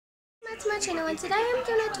Back to my channel, and today I'm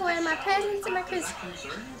doing a tour of my presents and my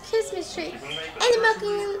Christmas tree and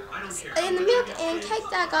the milk and cake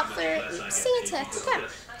that I got for Santa to come.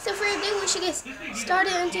 So for today, we should get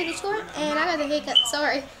started into the tour, and I got the hiccup,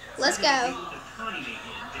 sorry. Let's go.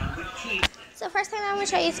 So first thing I want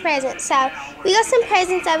to show you is presents. So we got some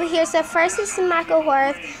presents over here. So first is some Michael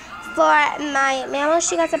Horth for my mama.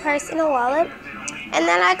 She got a purse and a wallet. And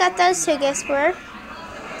then I got those two gifts for her.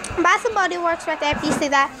 Bath and Body Works right there, if you see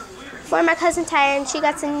that. For my cousin Taya, and she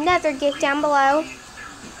got another gift down below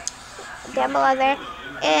there.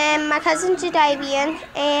 And my cousin Jadavian,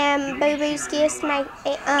 and Boo Boo's gifts, my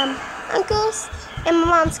uncles, and my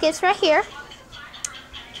mom's gifts right here.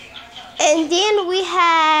 And then we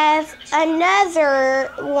have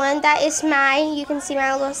another one that is mine. You can see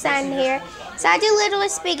my little sign here. So I do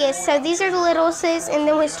littlest, biggest. So these are the littlest, and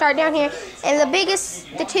then we start down here. And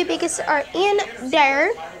the two biggest are in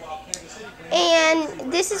there.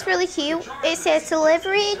 And this is really cute. It says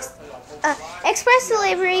delivery, express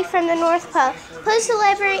delivery from the North Pole. Post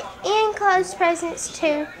delivery enclosed presents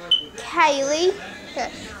to Kaylee.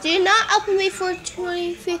 Do not open before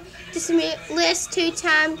 25th. Just list 2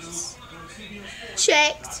 times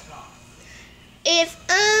checked. If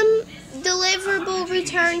deliverable,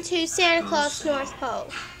 return to Santa Claus North Pole.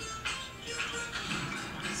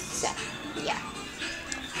 So yeah,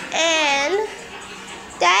 and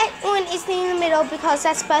that one is in the middle because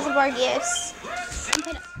that's both of our gifts. Put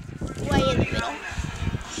it way in the middle.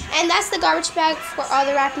 And that's the garbage bag for all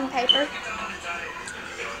the wrapping paper.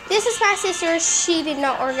 This is my sister. She did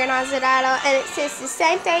not organize it at all. And it says the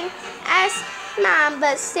same thing as mine,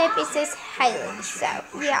 but except it says Haley. So,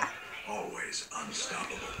 yeah. Always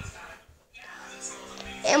unstoppable.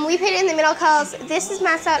 And we put it in the middle because this is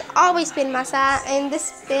my side, always been my side. And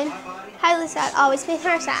this has been Haley's side, always been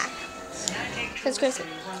her side. That's Christmas.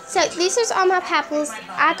 So these are all my papas.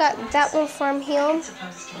 I got that one from him.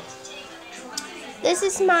 This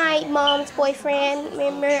is my mom's boyfriend.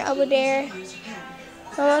 Remember over there?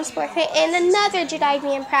 My mom's boyfriend. And another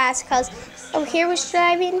Jadavian prize because over here was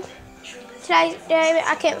Jadavian.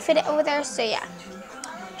 I couldn't fit it over there, so yeah.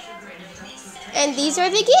 And these are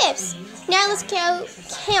the gifts. Now let's go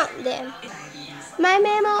count them. My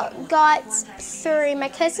mama got 3. My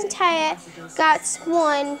cousin Taya got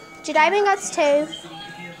 1. Jadavian got 2.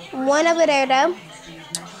 1 over there though.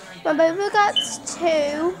 My boo got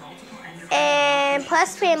 2. And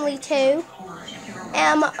plus family 2.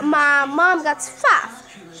 And my mom got 5.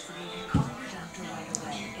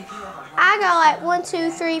 I got like 1,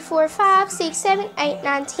 2, 3, 4, 5, 6, 7, 8,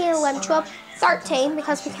 9, 10, 11, 12, 13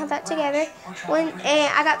 because we count that together. And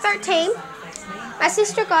I got 13. My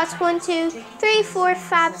sister got 1, 2, 3, 4,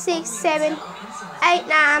 5, 6, 7, 8,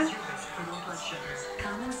 9,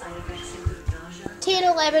 10,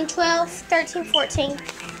 11, 12, 13, 14,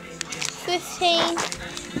 15,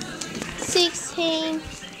 16,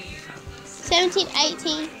 17,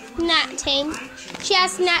 18, 19. She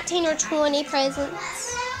has 19 or 20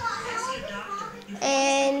 presents.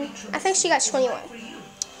 And I think she got 21.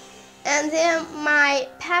 And then my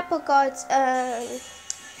papa got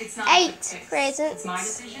 8 presents.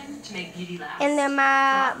 And then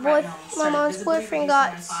my mom's boyfriend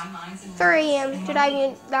got 3, and did I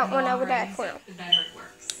use that one over there for him?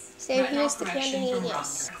 So here's the candy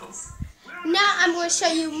gifts. Now I'm going to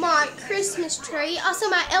show you my Christmas tree. Also,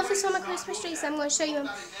 my elf is on my Christmas tree, so I'm going to show you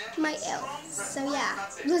my elf. So yeah,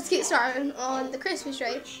 let's get started on the Christmas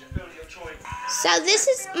tree. So this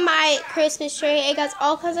is my Christmas tree. It got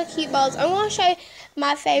all kinds of cute balls. I'm going to show you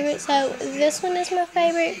my favorite. So this one is my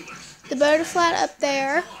favorite. The butterfly up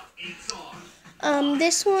there.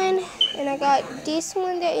 This one, and I got this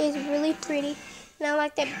one that is really pretty. And I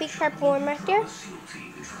like that big purple one right there.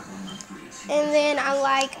 And then I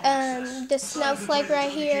like the snowflake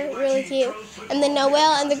right here, really cute. And the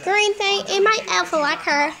Noel and the green thing, and my elf, I like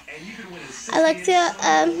her. I like the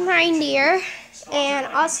reindeer. And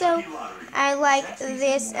also, I like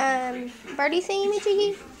this birdie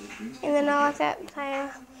thingy-majiggy. And then I like that kind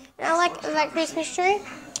of, and I like that Christmas tree,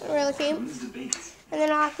 really cute. And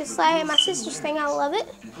then I like the sleigh and my sister's thing, I love it.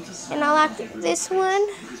 And I like this one.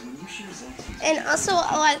 And also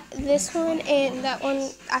I like this one and that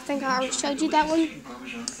one, I think I already showed you that one.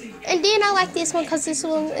 And then I like this one because this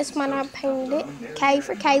one is mine, I painted it. K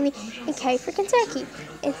for Kaylee and K for Kentucky.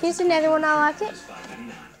 And here's another one, I like it.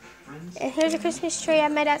 And here's a Christmas tree I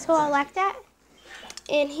made out, so I like that.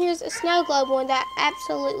 And here's a snow globe one that I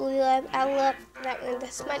absolutely love. I love that one.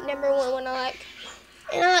 That's my #1 one I like.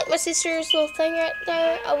 And I like my sister's little thing right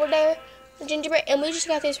there, over there, the gingerbread. And we just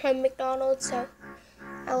got this from McDonald's, so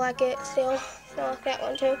I like it still. I like that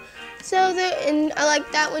one too. So and I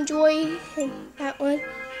like that one, Joy, and that one.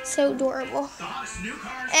 So adorable.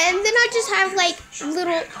 And then I just have like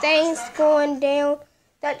little things going down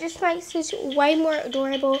that just makes this way more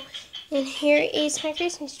adorable. And here is my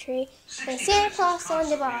Christmas tree. And Santa Claus on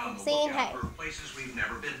the bottom saying hey.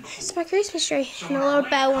 It's my Christmas tree. And a little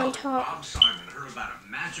bow on top.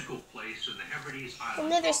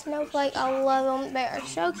 Another snowflake. I love them. They are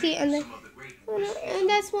so cute. And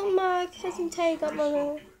that's what my cousin Tay got my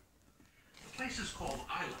room.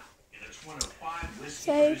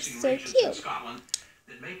 So cute.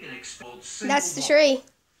 That's the tree.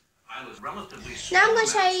 Now I'm going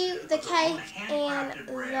to show you the cake and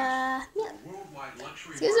the milk.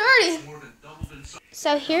 Excuse me already.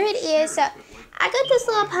 So here it is. So I got this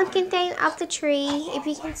little pumpkin thing off the tree, if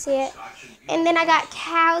you can see it. And then I got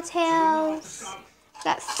cowtails.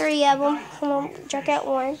 Got 3 of them. I'm going to check out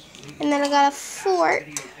one. And then I got a fork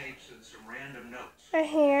right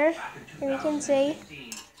here. Here you can see.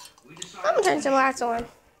 I'm going to turn some lights on.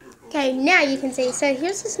 Okay, now you can see. So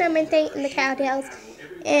here's the snowman thing and the cowtails.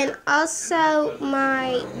 And also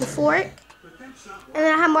the fork. And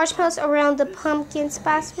then I have marshmallows around the pumpkin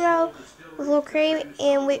spice roll with little cream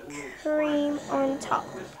and whipped cream on top.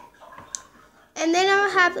 And then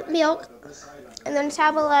I'll have milk. And then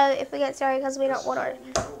down below, if we get started, because we don't want our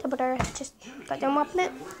temperature, just got them up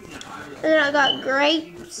it. And then I got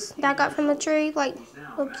grapes that I got from the tree, like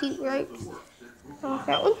little cute grapes. I like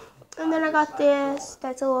that one. And then I got this.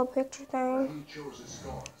 That's a little picture thing.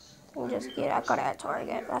 I got it at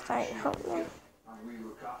Target, I think.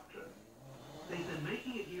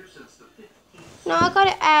 No, I got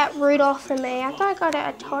it at Rudolph and Me. I thought I got it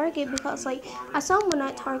at Target because, like, I saw one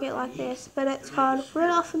at Target like this, but it's called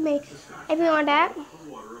Rudolph and Me. If you want that.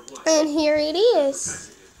 And here it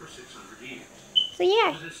is. So,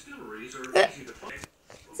 yeah.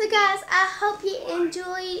 So, guys, I hope you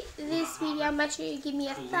enjoyed this video. Make sure you give me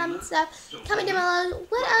a thumbs up. Comment down below,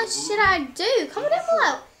 what else should I do? Comment down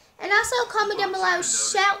below. And also comment down below,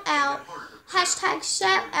 shout out, hashtag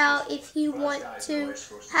shout out if you want to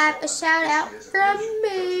have a shout out from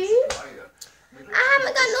me. I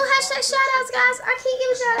haven't got no hashtag shout outs, guys. I can't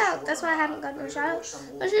give a shout out. That's why I haven't got no shout outs.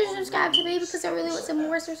 Make sure you subscribe to me because I really want some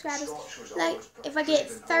more subscribers. Like, if I get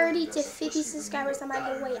 30 to 50 subscribers, I might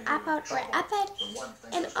give away an iPod or an iPad.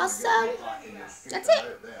 And also, that's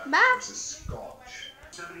it. Bye. $70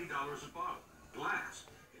 a bottle. Glass.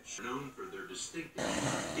 Known for their distinctive.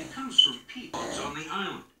 It comes from peats on the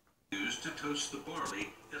island, used to toast the barley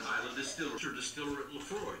at Island Distiller at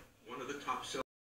Lefroy, one of the top sellers.